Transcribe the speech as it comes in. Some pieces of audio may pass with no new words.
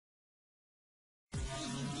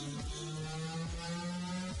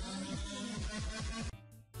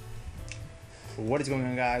What is going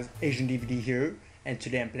on, guys? AsianDVD here, and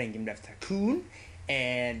today I'm playing game of Tycoon,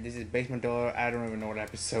 and this is Basement Door. I don't even know what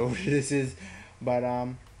episode this is, but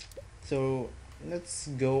so let's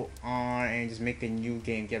go on and just make a new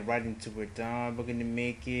game. Get right into it. We're gonna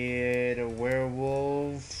make it a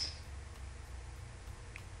werewolf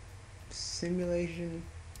simulation,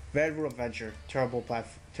 Vedro adventure. Terrible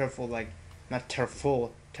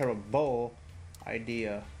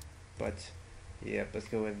idea, but. Yep, let's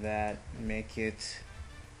go with that. Make it.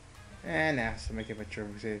 So make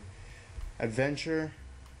it adventure.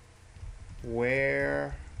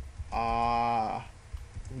 Where are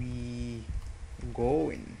we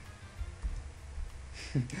going?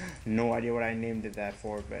 No idea what I named it that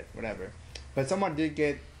for, but whatever. But someone did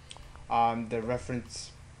get the reference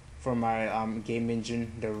for my game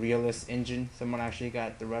engine, the realist engine. Someone actually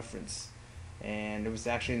got the reference, and it was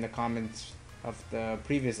actually in the comments of the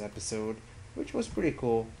previous episode, which was pretty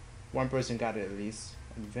cool. One person got it at least.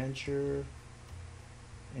 Adventure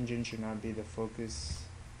engine should not be the focus.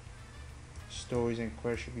 Stories and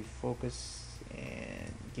quests should be focus,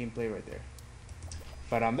 and gameplay right there.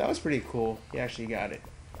 But that was pretty cool. He actually got it.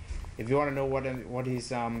 If you want to know what his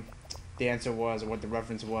the answer was or what the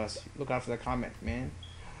reference was, look out for the comment, man.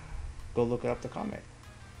 Go look up the comment.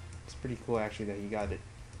 It's pretty cool actually that he got it.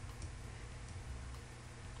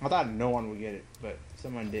 I thought no one would get it, but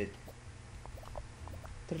someone did.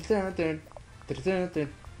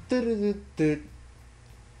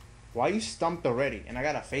 Why you stumped already? And I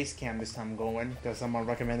got a face cam this time going because someone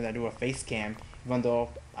recommended I do a face cam, even though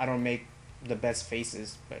I don't make the best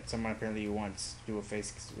faces, but someone apparently wants to do a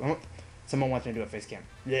face. Someone wants me to do a face cam.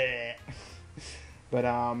 Yeah. But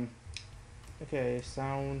okay,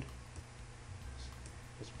 sound.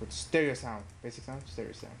 Let's put stereo sound, basic sound,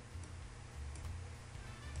 stereo sound.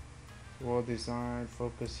 World design,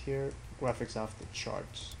 focus here. Graphics off the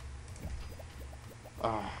charts.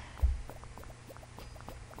 I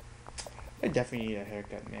definitely need a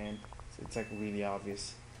haircut, man. It's like really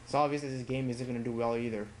obvious. It's obvious that this game isn't gonna do well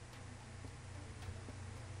either.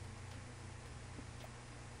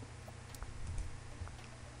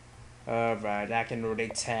 Alright, I can already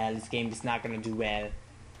tell this game is not gonna do well.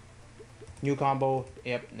 New combo,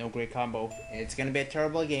 yep, no great combo. It's gonna be a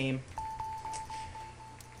terrible game.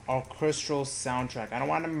 Orchestral soundtrack. I don't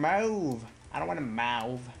want to move.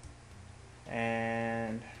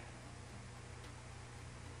 And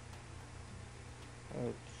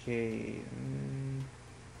okay,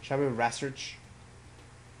 shall we research?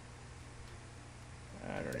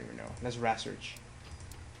 I don't even know. Let's research.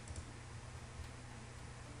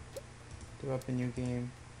 Do up a new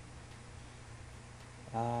game.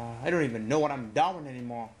 I don't even know what I'm doing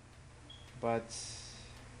anymore. But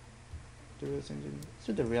realist engine. Let's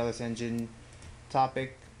do the realist engine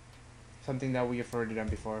topic. Something that we have already done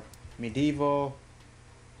before. Medieval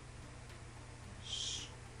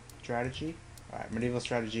strategy. Alright, medieval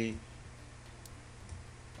strategy.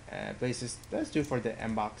 Places. Let's do for the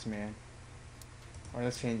M-box, man. Or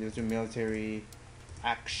let's change it to military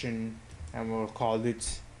action, and we'll call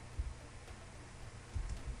it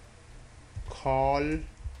Oh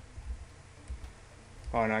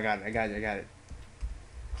no, I got it.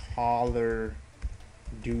 Caller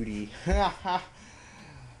Duty. I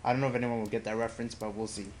don't know if anyone will get that reference, but we'll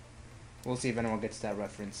see. We'll see if anyone gets that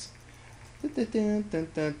reference.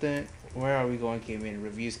 Where are we going? Came in.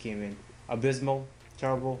 Reviews came in. Abysmal.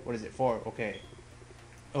 Terrible. What is it? 4. Okay.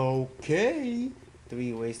 Okay.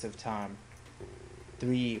 3 waste of time.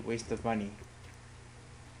 3 waste of money.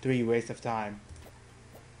 3 waste of time.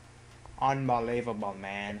 Unbelievable,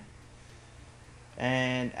 man.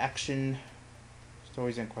 And action.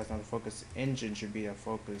 Stories and quests, not the focus. Engine should be a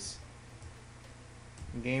focus.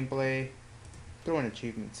 Gameplay. Throw in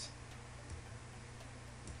achievements.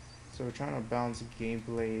 So we're trying to balance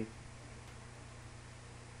gameplay.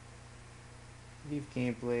 Leave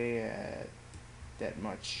gameplay at that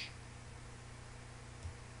much.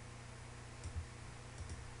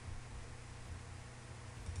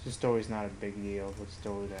 The story's not a big deal. Let's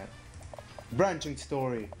do that. Branching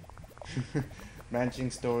story. Branching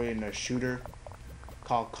story in a shooter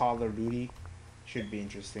called Call of Duty should be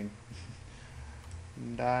interesting.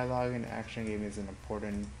 Dialogue and action game isn't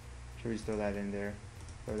important. Should we throw that in there?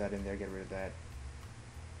 Throw that in there. Get rid of that.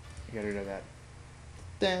 Get rid of that.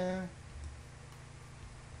 Da.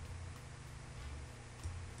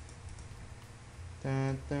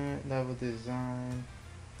 Dun, dun. Level design.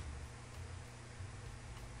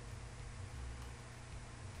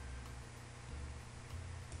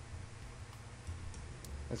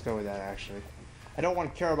 Let's go with that, actually. I don't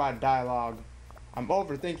want to care about dialogue. I'm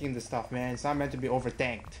overthinking this stuff, man. It's not meant to be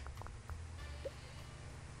overthinked.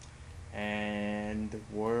 And the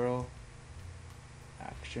world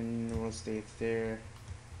action will stay there.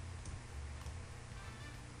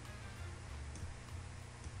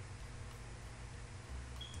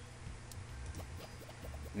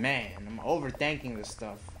 Man, I'm overthinking this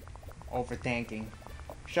stuff. Overthinking.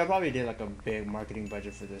 Should probably did like a big marketing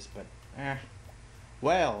budget for this, but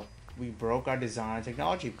well, we broke our design and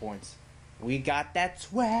technology points. We got that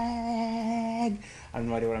swag. I have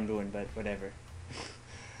no idea what I'm doing, but whatever.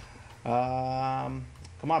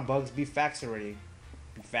 Come on, Bugs, be faxed already.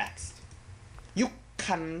 Be faxed. You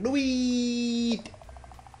can do it.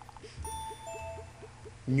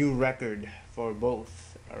 New record for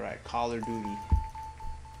both. Alright, Call of Duty.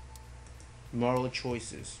 Moral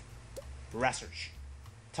choices. Research.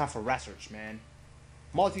 Time for research, man.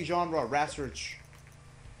 Multi-genre research.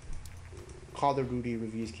 Call of Duty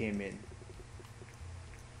reviews came in.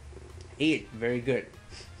 8, very good.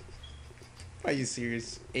 Are you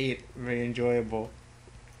serious? 8, very enjoyable.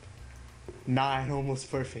 9,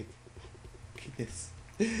 almost perfect. Goodness.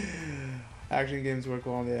 Action games work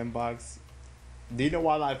well on the inbox. Do you know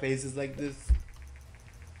why my face is like this?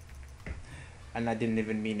 And I didn't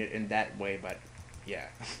even mean it in that way, but yeah.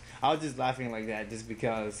 I was just laughing like that just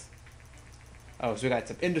because. Oh, so we got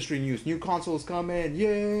some industry news. New consoles coming.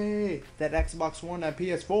 Yay! That Xbox One, that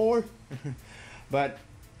PS4. But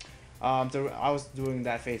so I was doing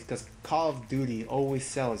that face because Call of Duty always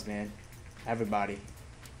sells, man. Everybody.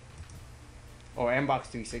 Or Xbox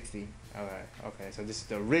 360. Okay. So this is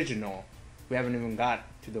the original. We haven't even got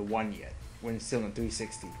to the one yet. We're still in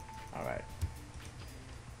 360. All right.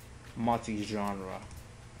 Multi-genre.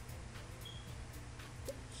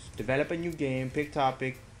 Develop a new game. Pick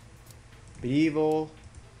topic. Medieval.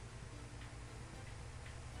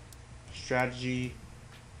 Strategy.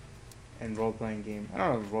 And role-playing game. I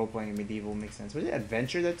don't know if role-playing and medieval makes sense. Was it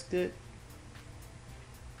adventure that's good?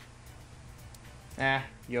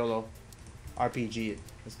 YOLO. RPG it.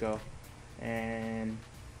 Let's go. And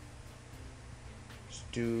let's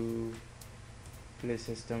do play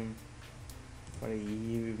system for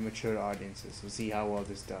the mature audiences. We'll see how well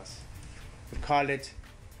this does. We call it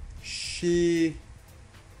Shibalry.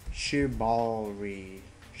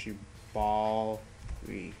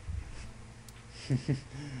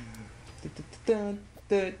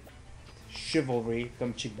 Chivalry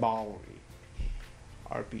come Chibalry.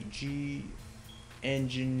 RPG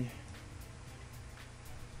engine.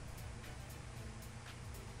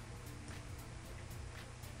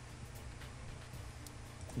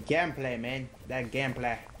 Gameplay, man. That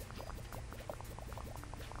gameplay.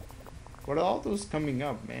 What are all those coming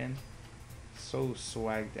up, man? So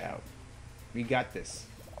swagged out. We got this.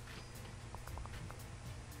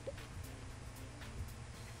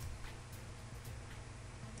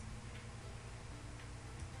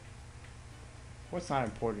 What's not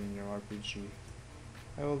important in your RPG?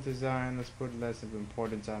 Level design, let's put less of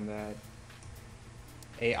importance on that.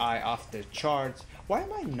 AI off the charts. Why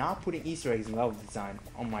am I not putting Easter eggs in level design?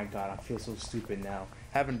 Oh my god, I feel so stupid now.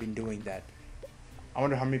 Haven't been doing that. I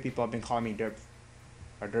wonder how many people have been calling me derp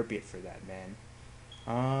or derpiet for that, man.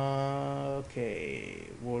 Okay,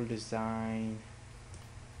 world design.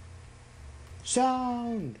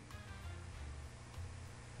 Sound!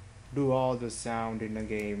 Do all the sound in the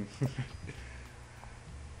game.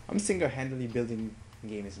 I'm single-handedly building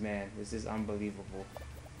games, man. This is unbelievable.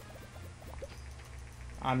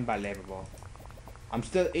 Unbelievable. I'm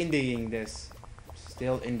still indieing this.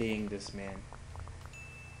 Still indieing this, man.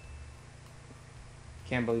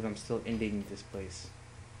 Can't believe I'm still indieing this place.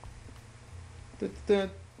 This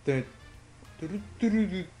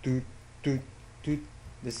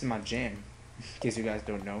is my jam. In case you guys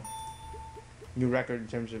don't know. New record in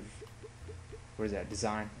terms of, what is that?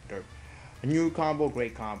 Design. Derp. A new combo,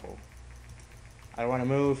 great combo. I don't want to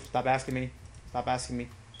move. Stop asking me. Stop asking me.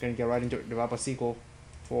 Gonna get right into it. Develop a sequel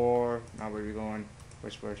for. Now where are we going?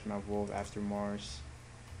 Where's my Wolf After Mars?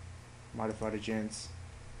 Modified agents.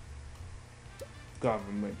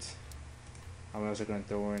 Government. I'm also gonna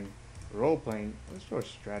throw in role playing. Let's throw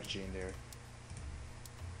strategy in there.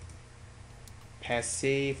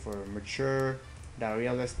 Passe for mature. The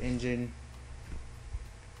realist engine.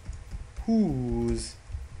 Who's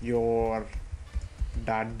your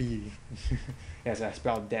daddy? Yes, I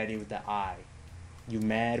spelled daddy with the I. You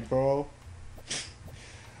mad, bro?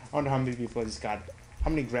 I wonder how many people just got, how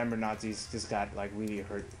many grammar Nazis just got like really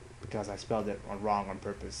hurt because I spelled it wrong on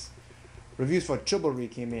purpose. Reviews for Chivalry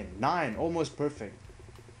came in. 9, almost perfect.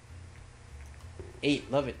 8,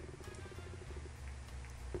 love it.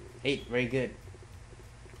 8, very good.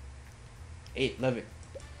 8, love it.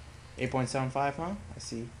 8.75, huh? I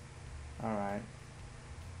see. Alright.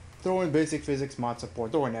 Throw in basic physics, mod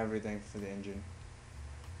support, throw in everything for the engine.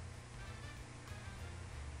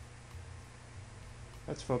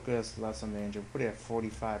 Let's focus less on the engine. Put it at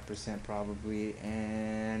 45% probably.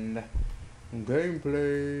 And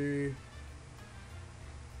gameplay.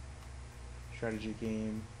 Strategy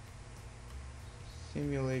game.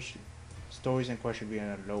 Simulation. Stories and quests should be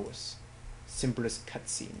on the lowest. Simplest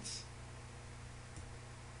cutscenes.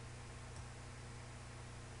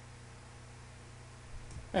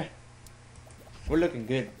 We're looking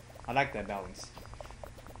good. I like that balance.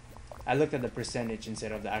 I looked at the percentage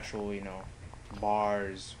instead of the actual, you know,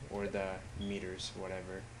 bars or the meters,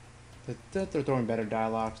 whatever. They're throwing better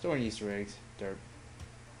dialogues, throwing Easter eggs. They're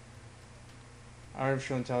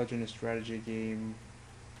artificial intelligence strategy game.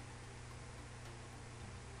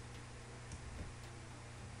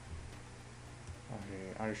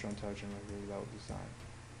 Okay, artificial intelligence level design.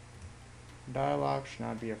 Dialogue should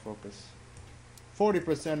not be a focus.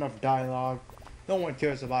 40% of dialogue. No one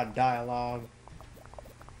cares about dialogue.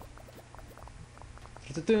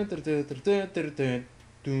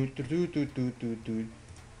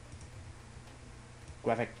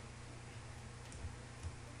 Graphic.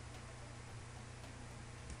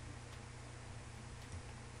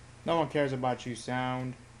 No one cares about you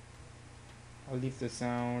sound. I'll leave the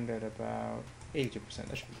sound at about 82%.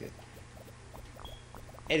 That should be good.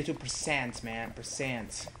 82%, man.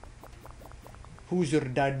 Percent. Who's your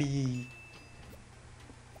daddy?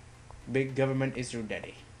 Big government is your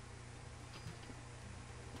daddy.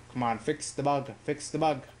 Come on, fix the bug. Fix the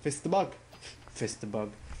bug. Fix the bug. Fix the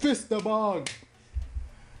bug. Fix the bug.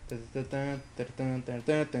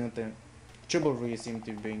 Chivalry seem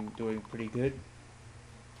to be doing pretty good.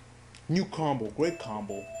 New combo, great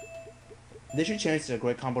combo. They should change the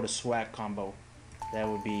great combo to swag combo. That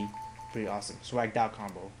would be pretty awesome. Swagged out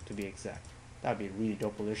combo, to be exact. That would be really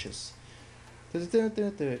dope, delicious. I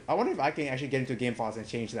wonder if I can actually get into Game Files and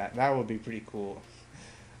change that. That would be pretty cool.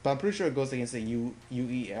 But I'm pretty sure it goes against the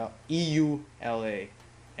EULA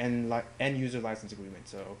and end user license agreement.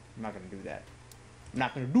 So I'm not gonna do that. I'm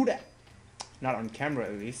not gonna do that. Not on camera,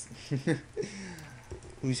 at least.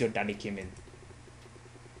 Who's your daddy, Kimin?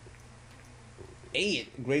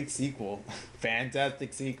 8, great sequel.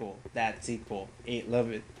 Fantastic sequel. That sequel. 8,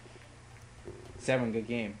 love it. 7, good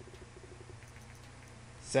game.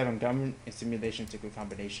 7, government and simulation to good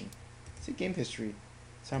combination. See game history.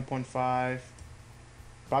 7.5.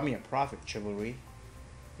 Brought me a profit, Chivalry.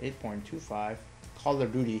 8.25. Call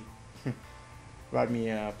of Duty. Brought me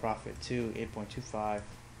a profit too. 8.25.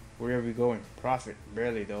 Where are we going? Profit.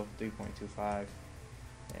 Barely though. 3.25.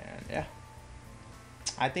 And yeah.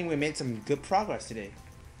 I think we made some good progress today.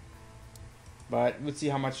 But let's see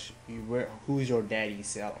how much Who's Your Daddy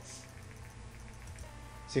sells.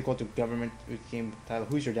 Sequel to government game title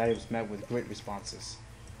Who's Your Daddy was met with great responses.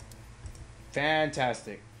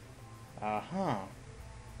 Fantastic.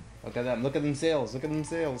 Look at them. Look at them sales. Look at them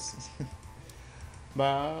sales.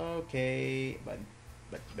 But okay. But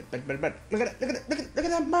look at it. Look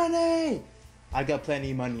at that money. I got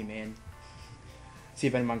plenty of money, man. See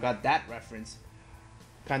if anyone got that reference.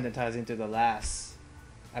 Kind of ties into the last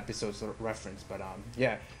episode's reference, but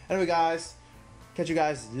yeah. Anyway, guys, catch you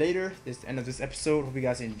guys later. This is the end of this episode. Hope you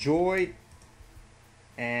guys enjoyed,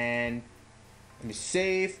 and let me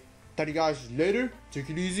save. Talk to you guys later.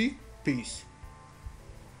 Take it easy. Peace.